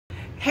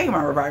Hey,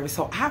 my reviver.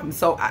 So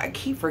I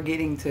keep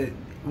forgetting to,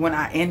 when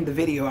I end the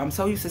video, I'm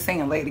so used to saying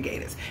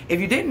litigators. If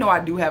you didn't know,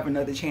 I do have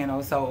another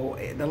channel, so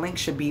the link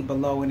should be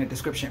below in the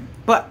description.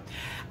 But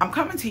I'm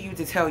coming to you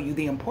to tell you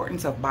the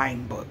importance of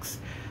buying books.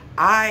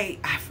 I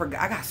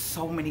forgot, I got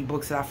so many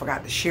books that I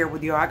forgot to share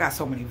with you. I got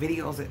so many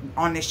videos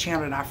on this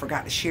channel that I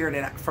forgot to share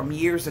that from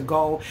years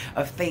ago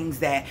of things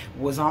that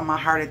was on my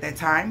heart at that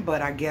time.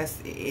 But I guess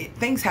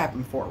things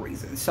happen for a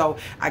reason. So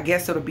I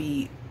guess it'll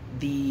be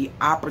the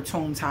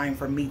opportune time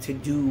for me to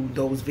do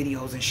those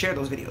videos and share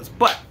those videos.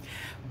 But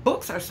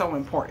books are so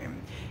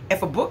important.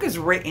 If a book is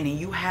written and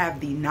you have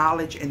the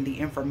knowledge and the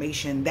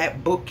information,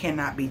 that book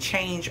cannot be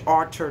changed,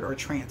 altered, or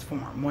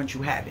transformed once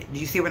you have it. Do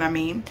you see what I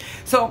mean?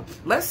 So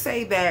let's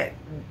say that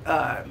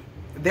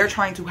they're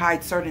trying to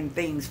hide certain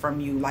things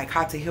from you, like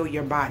how to heal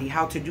your body,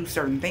 how to do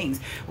certain things.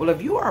 Well,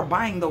 if you are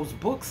buying those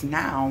books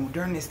now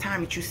during this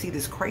time that you see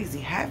this crazy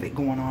havoc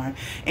going on,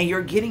 and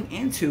you're getting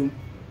into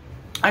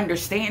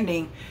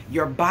understanding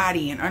your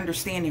body and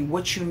understanding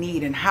what you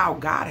need and how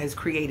God has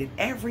created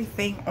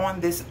everything on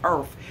this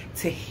earth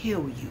to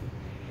heal you.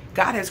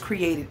 God has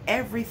created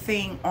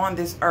everything on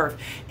this earth,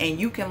 and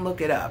you can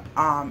look it up.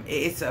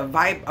 It's a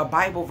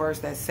Bible verse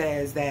that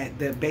says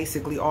that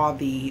basically all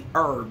the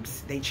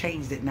herbs, they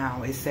changed it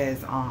now. It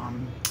says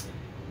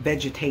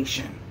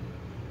vegetation.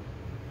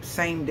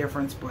 Same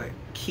difference, but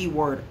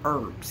keyword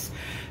herbs,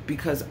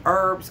 because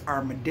herbs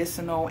are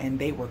medicinal and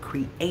they were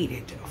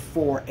created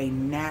for a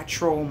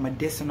natural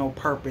medicinal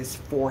purpose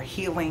for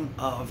healing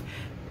of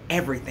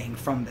everything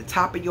from the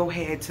top of your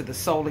head to the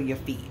sole of your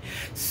feet.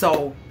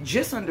 So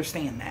just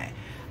understand that.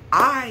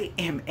 I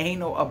am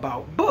anal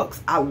about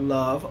books. I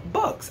love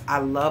books. I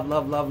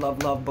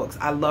love books.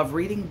 I love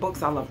reading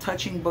books. I love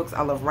touching books.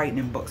 I love writing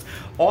in books.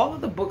 All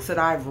of the books that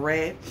I've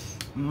read,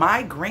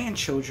 my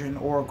grandchildren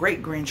or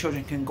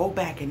great-grandchildren can go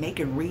back and they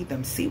can read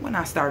them, see when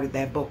I started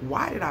that book,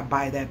 why did I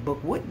buy that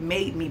book, what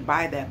made me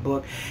buy that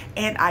book,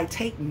 and I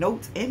take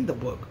notes in the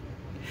book.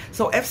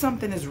 So if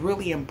something is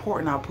really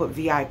important, I'll put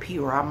VIP,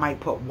 or I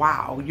might put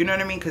wow, you know what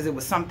I mean, because it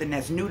was something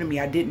that's new to me,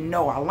 I didn't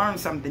know, I learned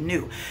something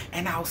new,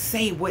 and I'll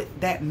say what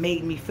that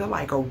made me feel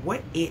like, or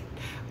what it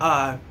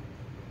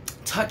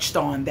touched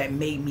on that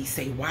made me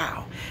say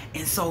wow.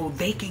 And so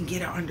they can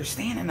get an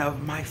understanding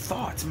of my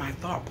thoughts, my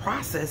thought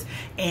process,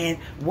 and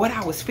what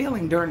I was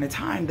feeling during the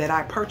time that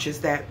I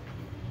purchased that,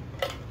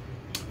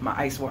 my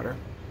ice water,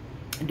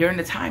 during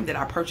the time that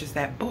I purchased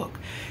that book.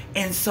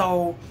 And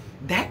so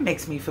that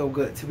makes me feel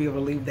good to be able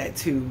to leave that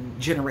to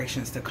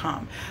generations to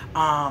come.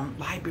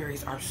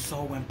 Libraries are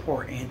so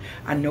important.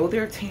 I know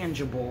they're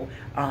tangible,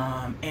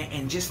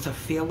 and just to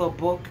feel a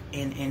book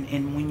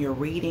and when you're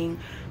reading,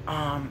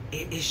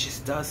 it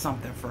just does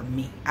something for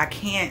me. I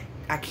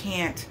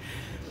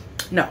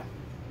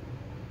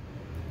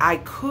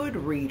could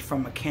read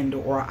from a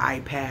Kindle or an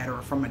iPad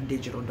or from a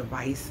digital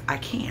device. I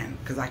can,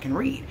 because I can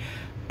read,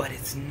 but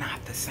it's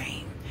not the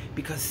same.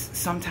 Because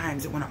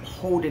sometimes when I'm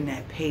holding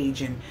that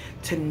page, and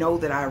to know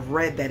that I've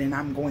read that and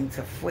I'm going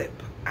to flip,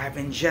 I've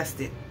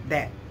ingested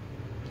that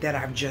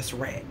I've just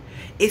read.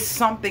 It's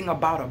something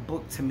about a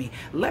book to me.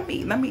 Let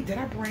me, did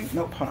I bring,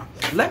 nope, hold on.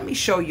 Let me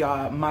show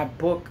y'all my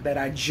book that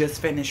I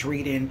just finished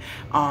reading.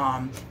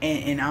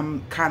 And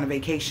I'm kind of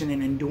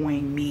vacationing and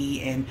doing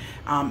me. And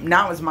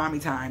now it's mommy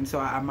time. So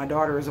my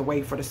daughter is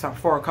away for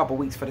a couple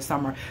weeks for the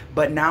summer.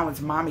 But now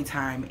it's mommy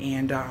time.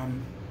 And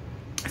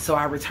so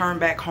I returned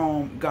back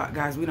home.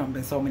 Guys, we done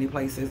been so many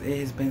places. It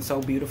has been so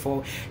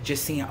beautiful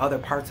just seeing other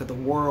parts of the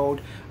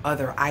world,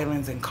 other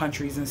islands and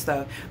countries and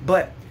stuff.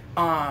 But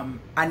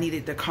I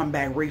needed to come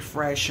back,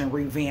 refresh and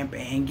revamp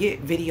and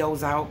get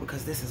videos out,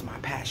 because this is my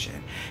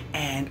passion.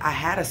 And I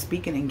had a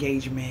speaking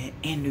engagement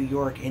in New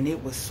York, and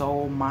it was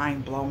so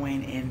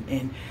mind-blowing.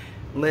 And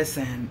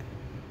listen,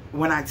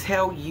 when I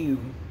tell you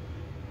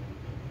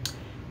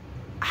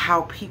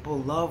how people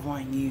love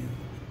on you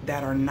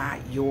that are not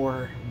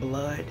your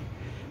blood,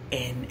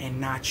 and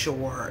not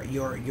your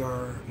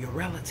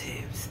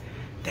relatives,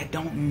 that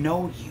don't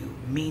know you,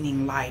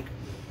 meaning like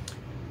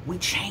we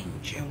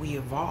change and we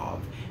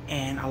evolve,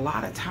 and a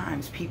lot of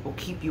times people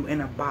keep you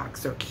in a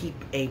box or keep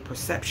a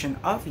perception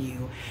of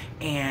you,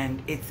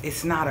 and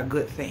it's not a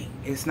good thing.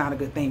 It's not a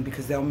good thing,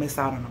 because they'll miss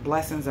out on the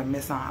blessings, or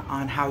miss out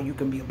on how you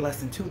can be a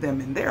blessing to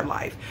them in their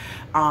life.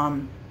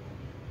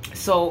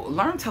 So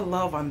learn to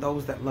love on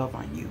those that love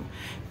on you.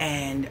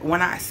 And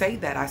when I say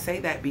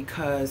that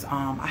because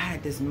I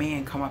had this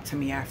man come up to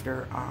me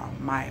after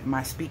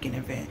my speaking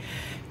event,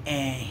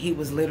 and he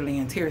was literally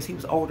in tears. He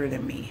was older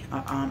than me,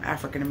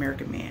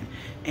 African-American man,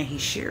 and he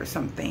shared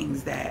some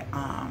things that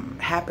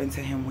happened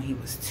to him when he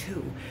was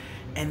 2.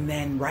 And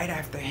then right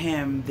after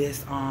him,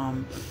 this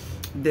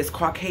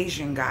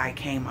Caucasian guy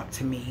came up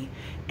to me,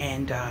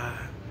 and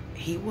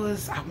he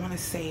was, I want to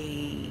say,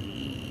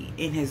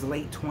 in his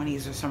late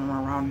 20s or somewhere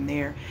around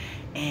there.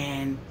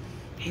 And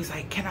he's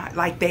like, can I,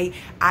 like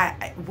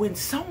when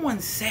someone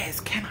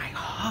says, can I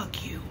hug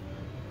you?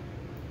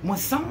 When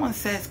someone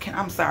says,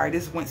 I'm sorry,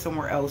 this went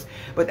somewhere else,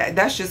 but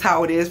that's just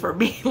how it is for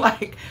me.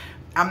 Like,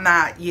 I'm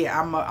not, yeah,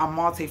 I'm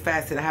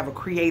multifaceted. I have a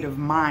creative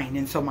mind,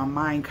 and so my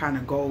mind kind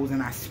of goes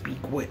and I speak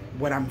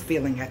what I'm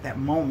feeling at that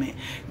moment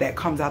that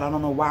comes out. I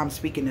don't know why I'm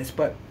speaking this,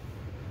 but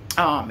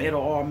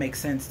it'll all make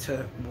sense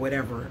to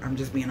whatever. I'm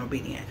just being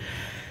obedient.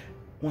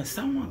 When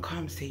someone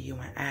comes to you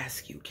and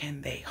asks you,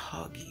 can they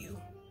hug you?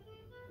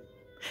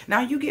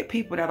 Now, you get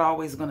people that are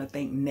always going to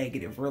think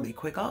negative really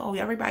quick. Oh,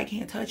 everybody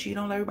can't touch you.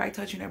 Don't let everybody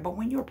touch you there. But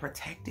when you're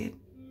protected,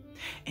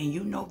 and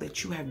you know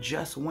that you have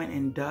just went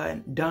and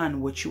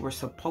done what you were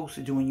supposed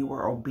to do and you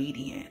were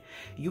obedient,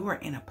 you are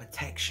in a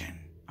protection,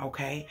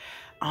 okay?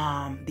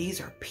 These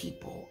are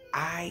people.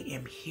 I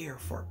am here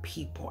for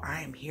people.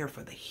 I am here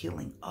for the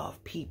healing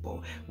of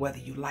people. Whether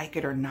you like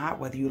it or not,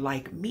 whether you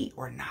like me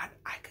or not,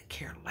 I could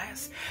care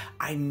less.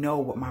 I know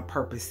what my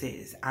purpose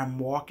is. I'm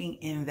walking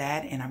in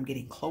that, and I'm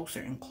getting closer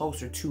and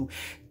closer to,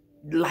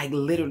 like,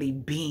 literally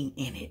being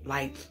in it.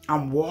 Like,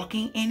 I'm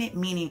walking in it,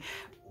 meaning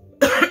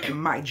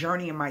my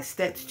journey and my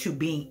steps to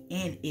being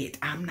in it.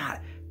 I'm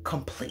not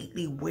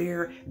completely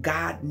where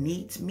God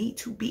needs me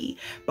to be,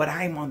 but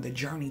I'm on the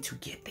journey to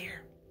get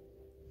there.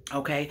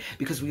 Okay?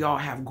 Because we all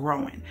have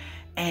growing.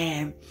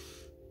 And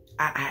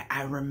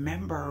I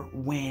remember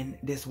when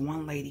this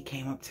one lady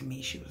came up to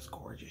me. She was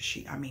gorgeous.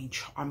 I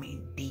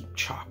mean deep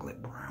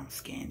chocolate brown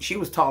skin. She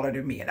was taller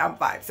than me, and I'm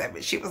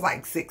 5'7". She was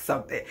like 6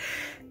 something.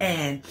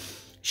 And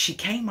she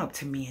came up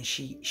to me and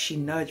she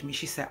nudged me.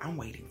 She said, "I'm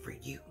waiting for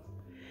you."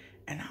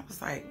 And I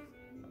was like,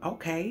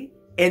 okay.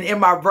 And in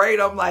my brain,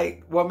 I'm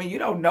like, well, I mean, you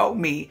don't know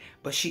me.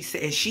 But she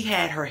said, and she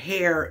had her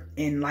hair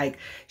in, like,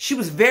 she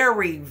was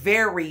very,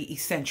 very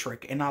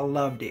eccentric. And I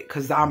loved it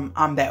because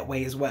I'm that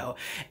way as well.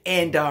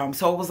 And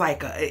so it was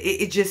like,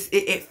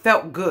 it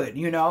felt good,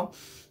 you know.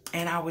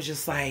 And I was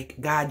just like,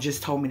 God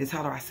just told me to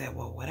tell her. I said,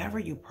 well, whatever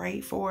you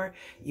prayed for,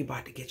 you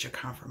about to get your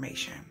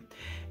confirmation.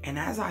 And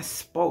as I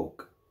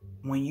spoke,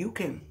 when you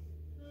can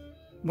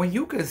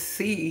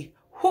see,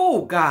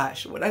 oh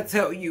gosh, when I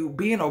tell you,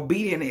 being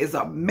obedient is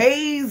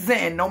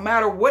amazing. No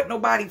matter what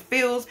nobody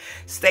feels,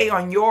 stay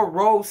on your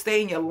road,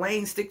 stay in your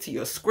lane, stick to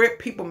your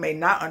script. People may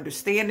not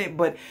understand it,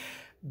 but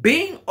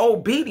being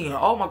obedient,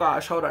 oh my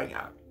gosh, hold on,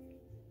 y'all,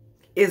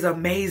 is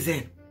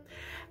amazing.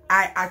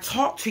 I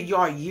talked to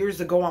y'all years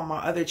ago on my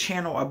other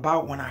channel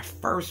about when I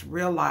first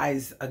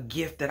realized a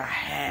gift that I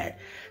had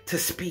to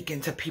speak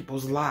into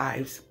people's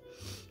lives.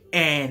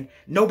 And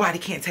nobody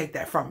can take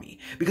that from me,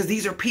 because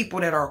these are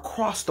people that are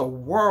across the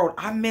world.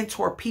 I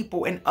mentor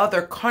people in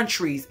other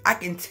countries. I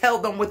can tell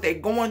them what they're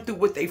going through,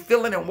 what they're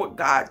feeling, and what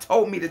God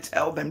told me to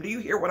tell them. Do you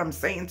hear what I'm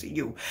saying to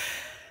you?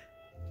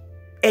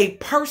 A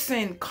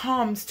person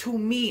comes to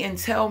me and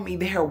tell me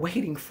they're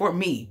waiting for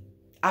me.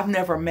 I've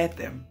never met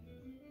them.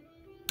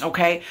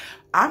 Okay,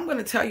 I'm going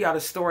to tell y'all the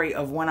story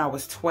of when I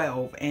was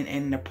 12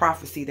 and the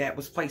prophecy that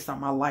was placed on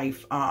my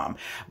life.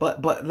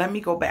 But let me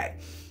go back.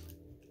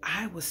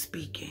 I was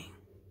speaking,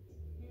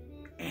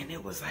 and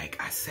it was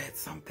like I said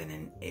something,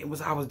 and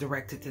I was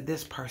directed to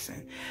this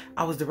person.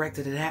 I was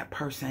directed to that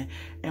person.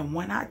 And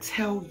when I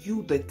tell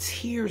you the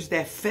tears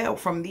that fell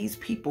from these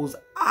people's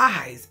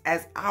eyes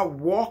as I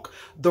walk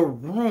the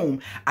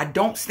room, I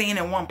don't stand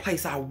in one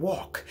place. I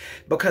walk,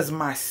 because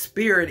my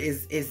spirit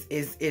is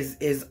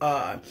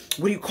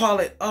what do you call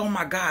it? Oh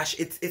my gosh,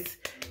 it's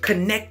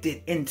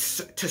connected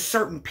to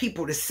certain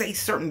people to say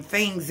certain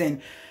things.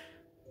 And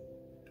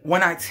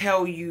when I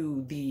tell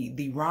you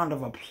the round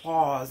of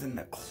applause and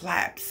the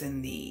claps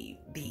and the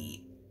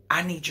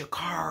I need your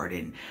card,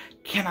 and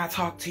can I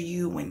talk to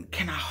you, and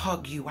can I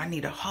hug you? I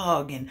need a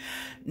hug. And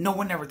no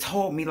one ever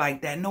told me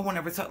like that. No one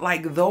ever told,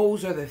 like,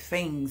 those are the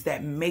things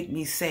that make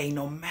me say,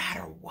 no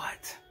matter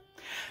what,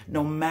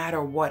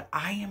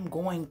 I am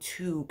going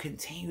to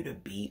continue to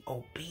be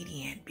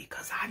obedient,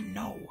 because I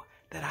know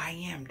that I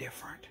am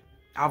different.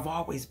 I've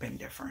always been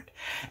different.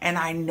 And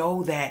I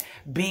know that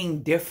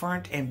being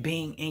different and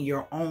being in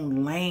your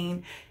own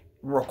lane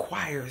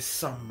requires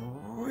some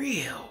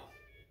real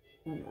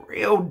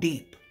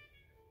deep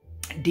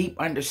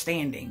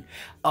understanding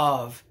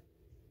of,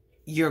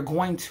 you're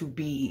going to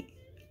be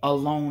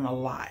alone a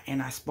lot. And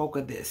I spoke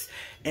of this,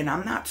 and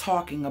I'm not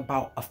talking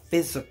about a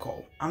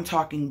physical. I'm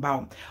talking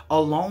about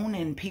alone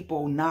and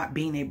people not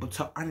being able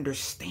to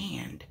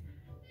understand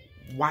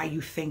why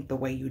you think the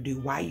way you do,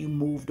 why you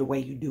move the way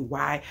you do,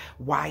 why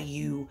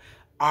you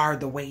are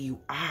the way you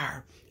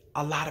are.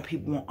 A lot of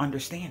people won't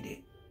understand it.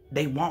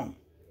 They won't.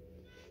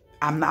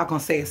 I'm not going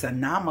to say it's an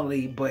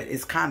anomaly, but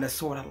it's kind of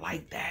sort of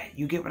like that.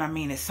 You get what I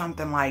mean? It's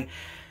something like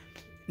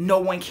no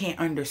one can't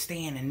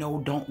understand, and no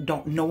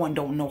one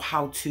don't know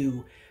how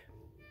to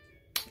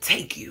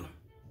take you.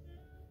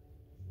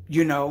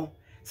 You know,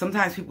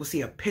 sometimes people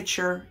see a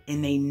picture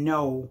and they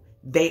know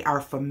they are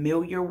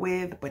familiar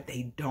with, but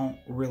they don't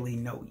really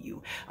know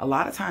you. A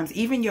lot of times,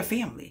 even your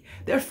family,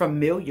 they're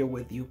familiar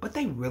with you, but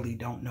they really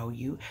don't know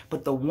you.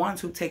 But the ones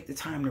who take the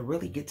time to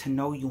really get to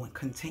know you and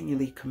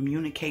continually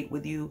communicate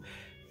with you,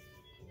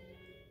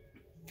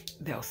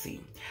 they'll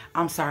see.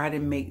 I'm sorry, I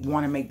didn't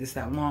want to make this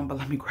that long, but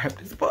let me grab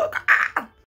this book.